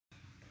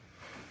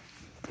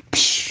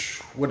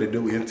What it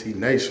do, NT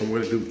Nation?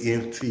 What it do,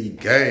 NT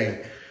Gang?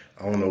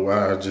 I don't know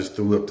why I just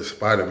threw up the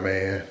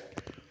Spider-Man.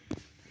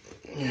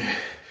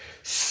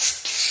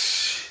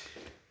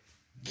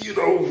 Get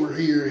over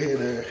here,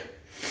 Heather.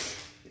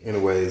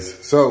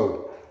 Anyways,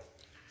 so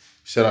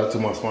shout out to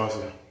my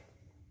sponsor.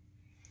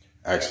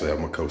 Actually,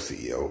 I'm a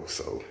co-CEO,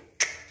 so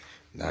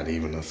not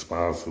even a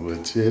sponsor,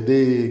 but you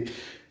dig.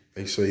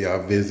 Make sure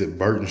y'all visit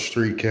Burton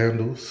Street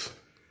Candles.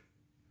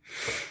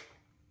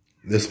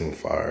 This one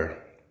fire.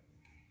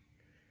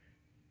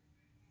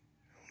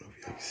 I don't know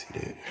if y'all can see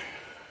that.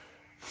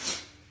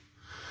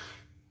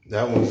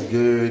 That one's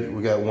good.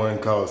 We got one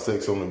called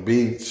Sex on the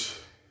Beach.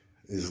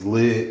 It's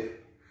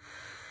lit.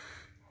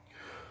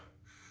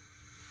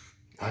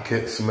 I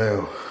can't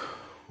smell,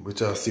 but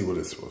y'all see what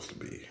it's supposed to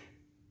be.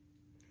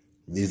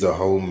 These are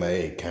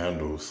homemade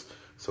candles.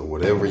 So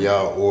whatever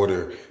y'all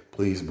order,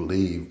 please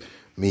believe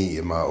me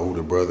and my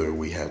older brother,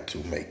 we have to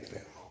make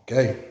them,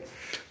 okay?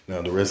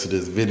 Now the rest of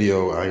this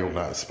video, I am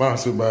not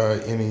sponsored by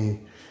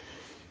anyone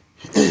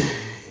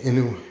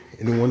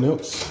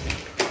else,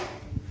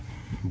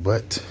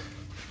 but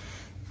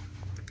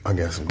I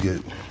got some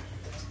good,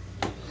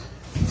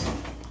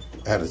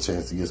 I had a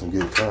chance to get some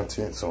good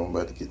content, so I'm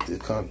about to get this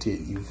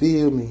content, you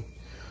feel me?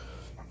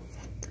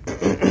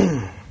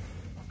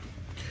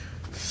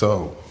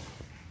 So,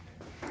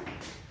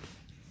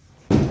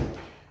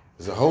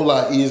 it's a whole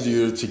lot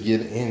easier to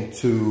get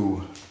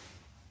into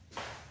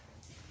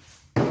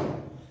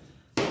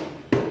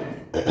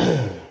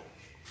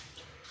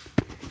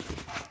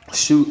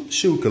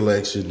shoe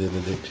collection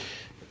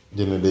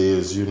than it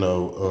is, you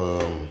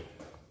know,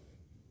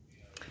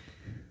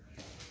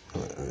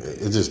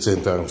 it's just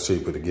 10 times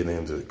cheaper to get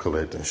into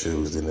collecting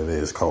shoes than it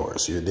is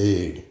cars, you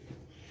dig?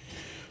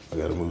 I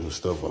gotta move some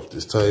stuff off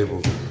this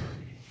table.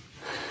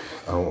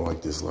 I don't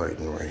like this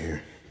lighting right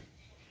here.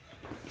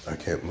 I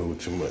can't move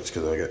too much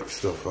because I got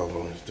stuff all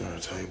on this darn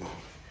table.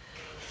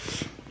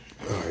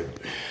 All right,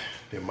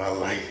 then my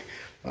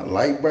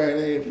light bright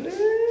ass.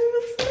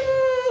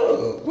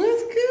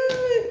 What's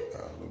good?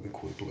 Let me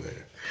quit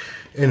playing.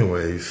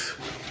 Anyways,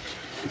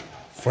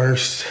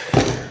 first,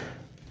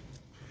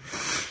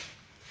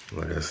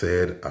 like I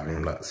said, I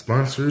am not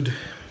sponsored,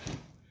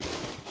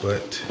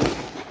 but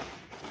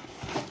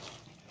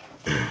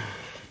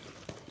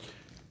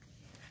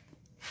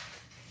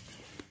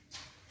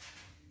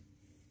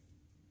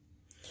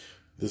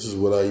this is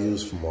what I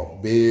use for my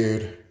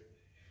beard.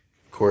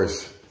 Of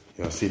course,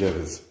 y'all see that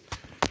is,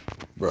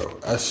 bro,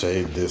 I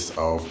shaved this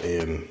off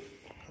and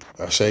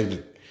I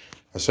shaved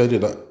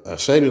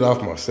it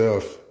off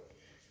myself.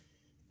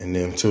 And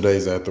then 2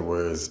 days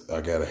afterwards, I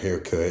got a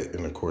haircut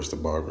and of course the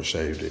barber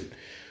shaved it.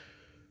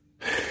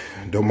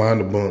 Don't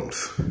mind the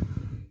bumps.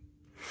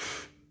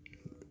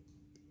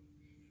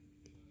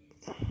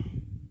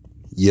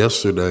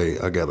 Yesterday,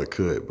 I got a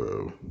cut,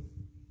 bro.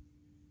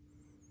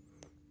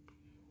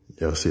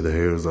 Y'all see the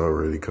hair is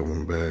already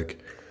coming back.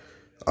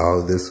 All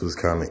of this was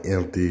kind of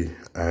empty.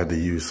 I had to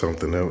use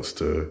something else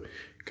to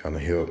kind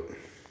of help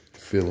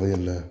fill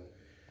in the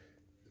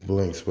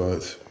blank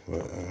spots.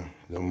 But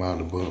don't mind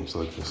the bumps,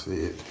 like I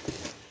said.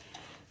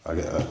 I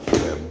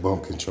got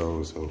bump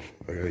control, so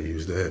I gotta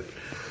use that.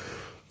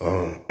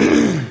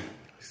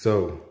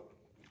 So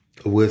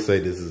I would say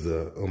this is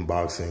an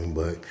unboxing,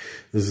 but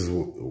this is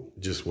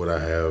just what I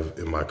have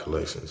in my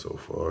collection so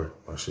far,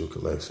 my shoe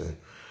collection.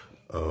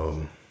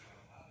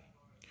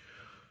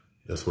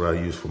 That's what I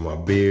use for my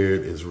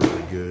beard. It's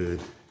really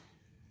good.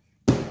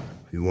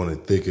 If you want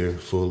it thicker,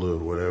 fuller,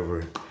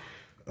 whatever.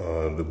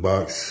 The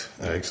box,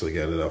 I actually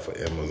got it off of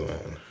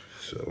Amazon.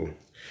 So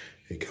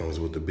it comes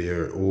with the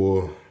beard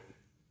oil.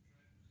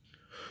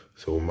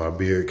 So when my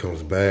beard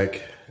comes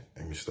back, I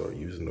can start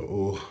using the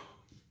oil.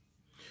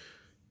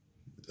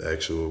 The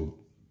actual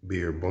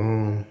beard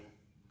balm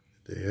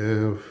they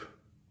have.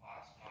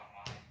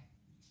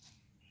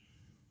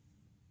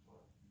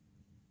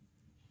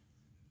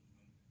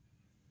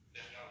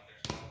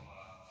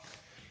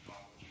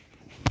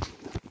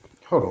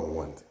 Hold on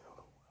one thing.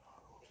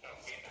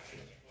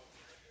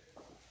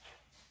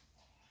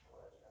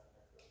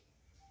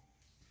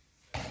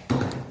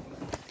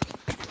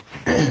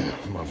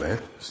 My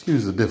bad.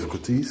 Excuse the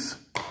difficulties.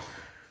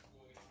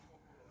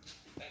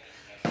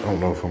 I don't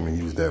know if I'm gonna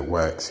use that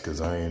wax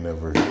because I ain't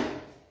never.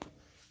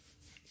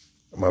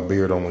 My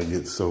beard only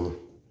gets so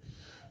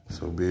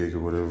big or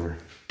whatever.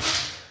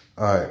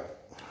 All right.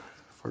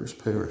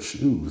 First pair of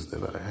shoes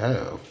that I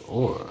have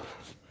are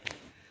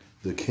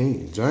the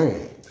King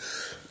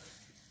James.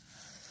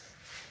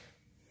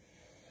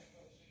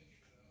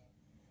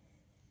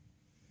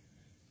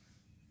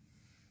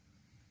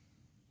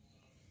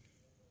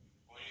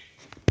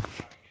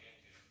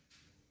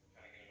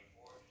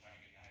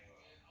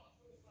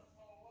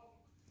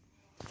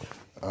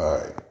 All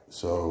right,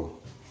 so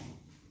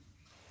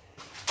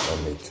I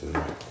need to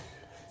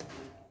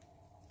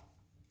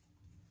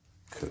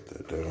cut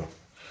that down.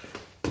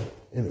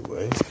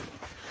 Anyways,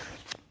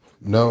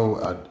 no,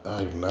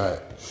 I'm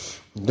not.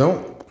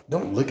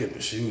 Don't look at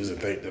the shoes and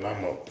think that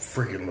I'm a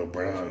freaking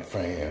LeBron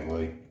fan.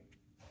 Like,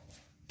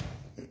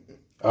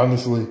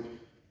 honestly,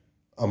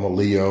 I'm a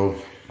Leo.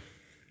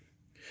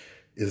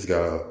 It's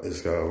got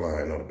a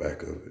line on the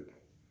back of it.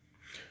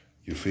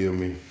 You feel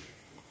me?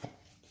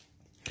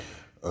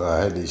 I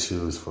had these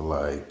shoes for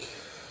like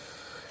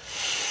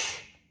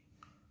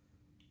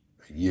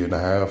a year and a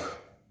half.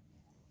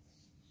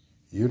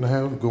 Year and a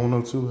half, going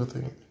on 2, I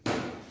think.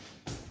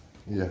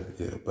 Yeah,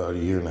 about a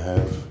year and a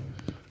half.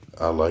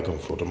 I like them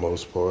for the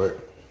most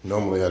part.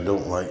 Normally, I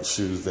don't like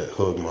shoes that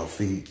hug my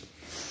feet,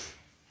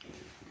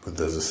 but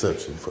there's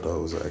exception for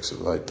those. I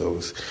actually like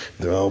those.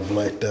 They're all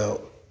blacked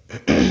out.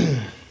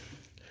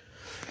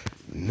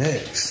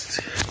 Next,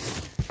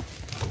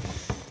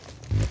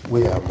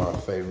 we have my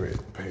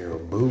favorite pair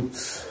of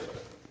boots.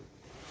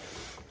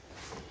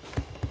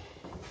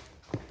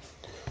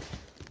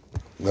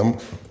 Number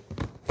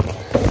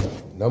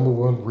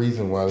one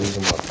reason why these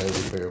are my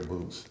favorite pair of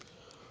boots.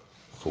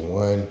 For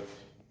one,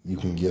 you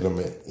can get them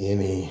in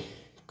any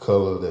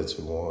color that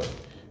you want.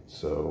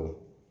 So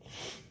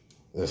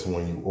that's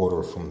when you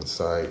order from the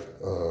site.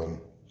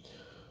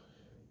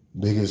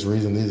 Biggest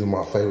reason these are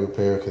my favorite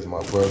pair because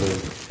my brother,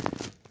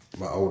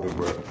 my older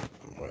brother,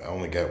 I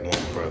only got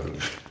one brother.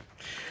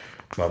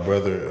 My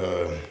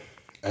brother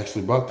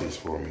actually bought these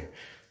for me.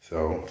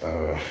 So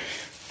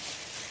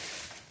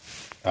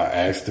I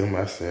asked him,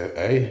 I said,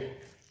 hey,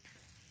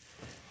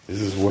 this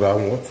is what I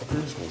want for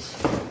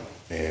Christmas.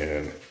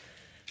 And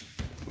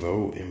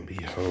lo and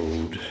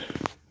behold,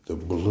 the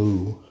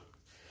blue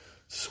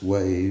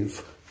suede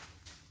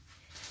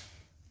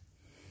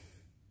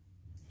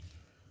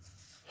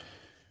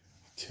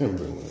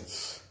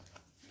Timberlands.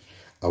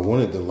 I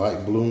wanted the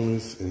light blue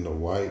ones and the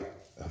white.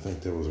 I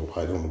think there was a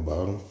white on the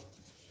bottom.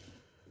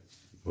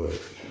 But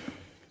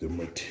the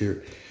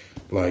material,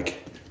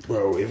 like,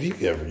 bro, if you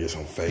ever get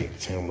some fake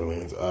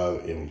Timberlands, I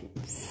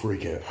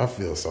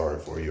feel sorry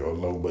for you. Or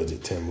low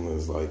budget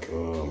Timberlands like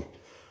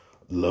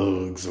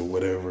Lugs or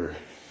whatever.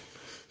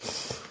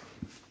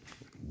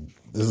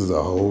 This is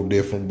a whole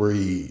different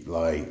breed,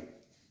 like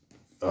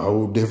a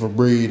whole different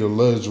breed of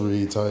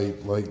luxury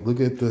type. Like,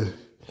 look at the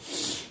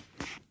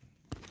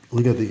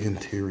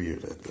interior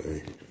of that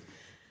thing.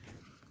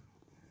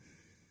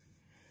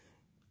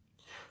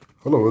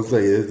 Hold on, let's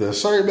say, is the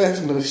shirt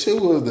matching the shoe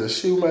or is the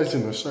shoe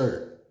matching the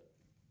shirt?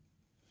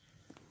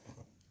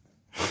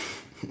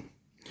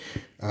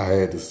 I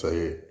had to say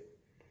it.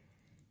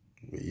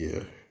 But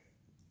yeah,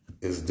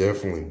 it's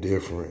definitely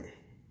different.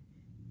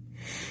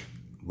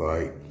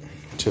 Like,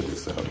 check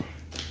this out.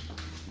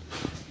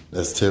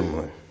 That's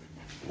Timberland.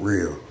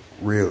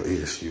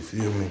 Real-ish, you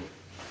feel me?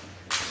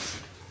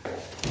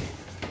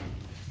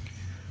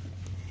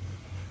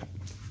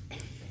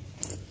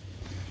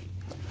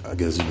 I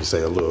guess you could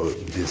say a little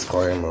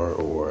disclaimer,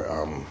 or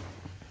I'm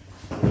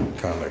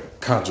kind of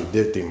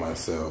contradicting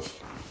myself.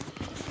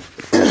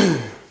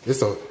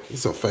 It's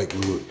a fake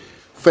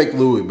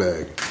Louis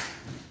bag.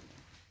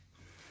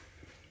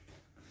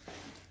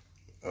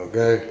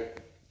 Okay?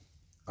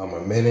 I'm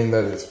admitting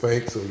that it's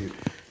fake, so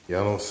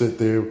y'all don't sit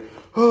there,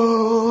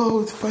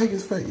 oh, it's fake.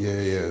 Yeah,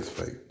 it's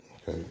fake.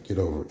 Okay, get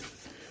over it.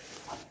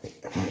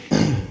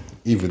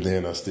 Even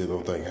then, I still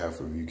don't think half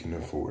of you can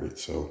afford it,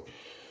 so.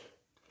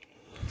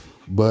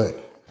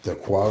 But the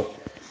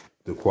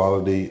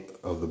quality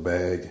of the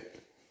bag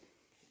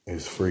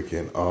is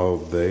freaking all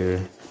there.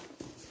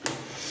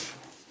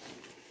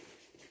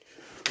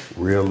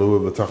 Real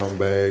Louis Vuitton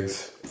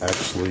bags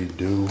actually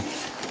do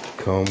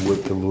come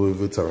with the Louis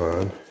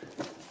Vuitton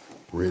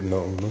written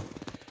on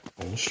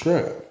the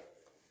strap.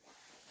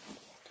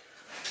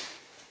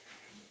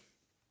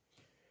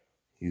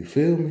 You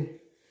feel me?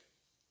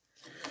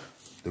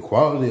 The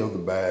quality of the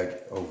bag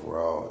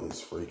overall is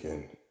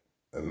freaking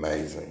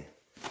amazing.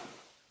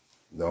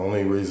 The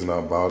only reason I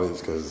bought it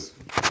is because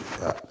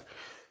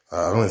I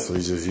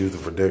honestly just use it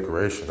for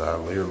decoration. I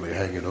literally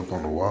hang it up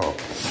on the wall.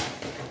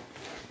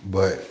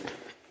 But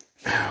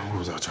what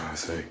was I trying to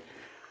say?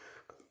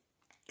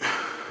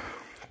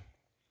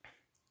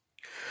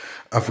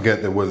 I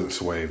forgot there wasn't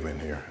suede in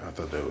here. I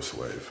thought there was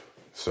suede.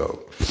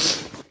 So,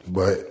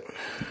 but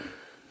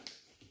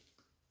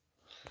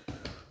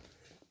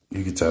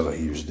you can tell a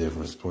huge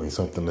difference between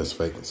something that's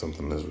fake and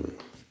something that's real.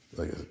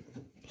 Like,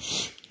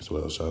 that's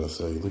what I was trying to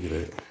say. Look at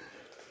that.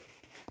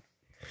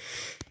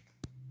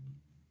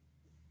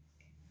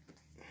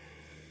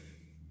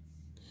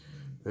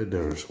 That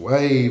there's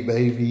suede,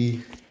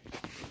 baby.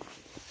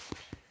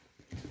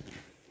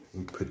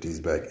 Let me put these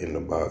back in the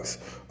box.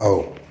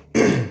 Oh,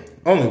 I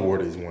only wore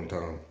these one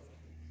time.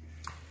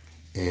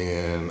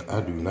 And I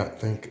do not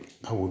think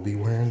I will be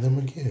wearing them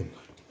again.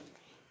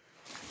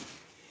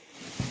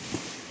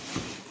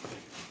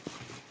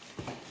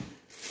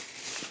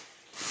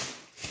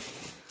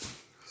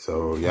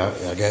 So y'all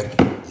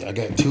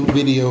got 2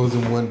 videos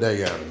in one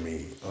day out of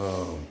me.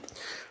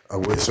 I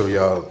will show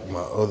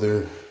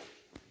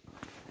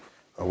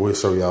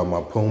y'all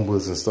my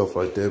Pumas and stuff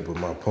like that, but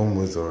my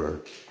Pumas are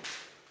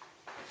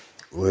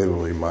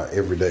literally my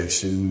everyday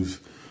shoes.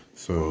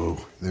 So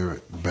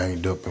they're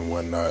banged up and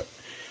whatnot.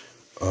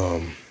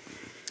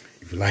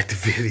 If you like the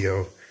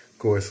video, of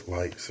course,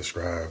 like,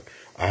 subscribe.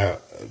 I'm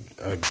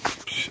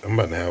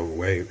about to have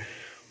a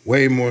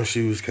way more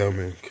shoes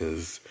coming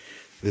because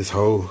this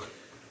whole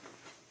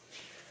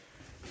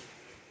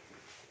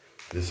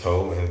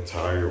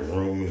entire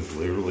room is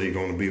literally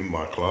going to be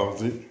my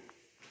closet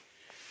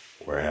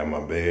where I have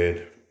my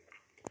bed.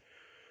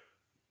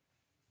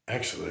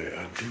 Actually,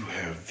 I do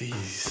have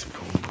these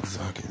clothes.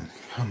 I can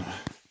kind of,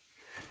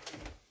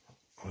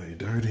 are they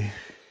dirty?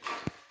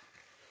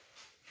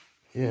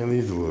 Yeah,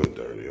 these are a little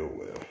dirty. Oh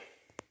well.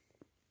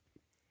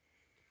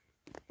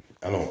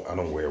 I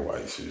don't wear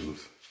white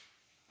shoes,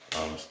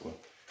 honestly.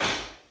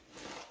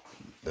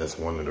 That's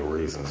one of the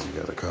reasons you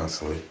gotta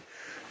constantly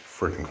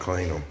freaking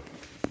clean them.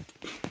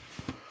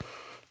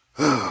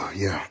 Oh,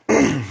 yeah.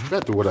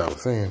 Back to what I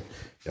was saying.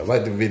 Y'all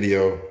like the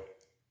video,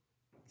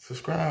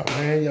 subscribe,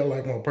 man. Y'all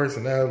like my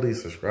personality,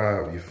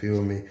 subscribe, you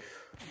feel me?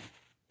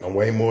 I'm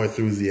way more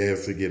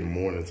enthusiastic in the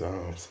morning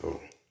time, so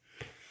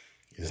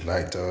it's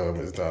nighttime,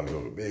 it's time to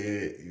go to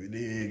bed, you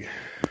dig?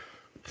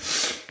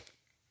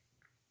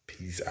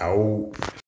 Peace out.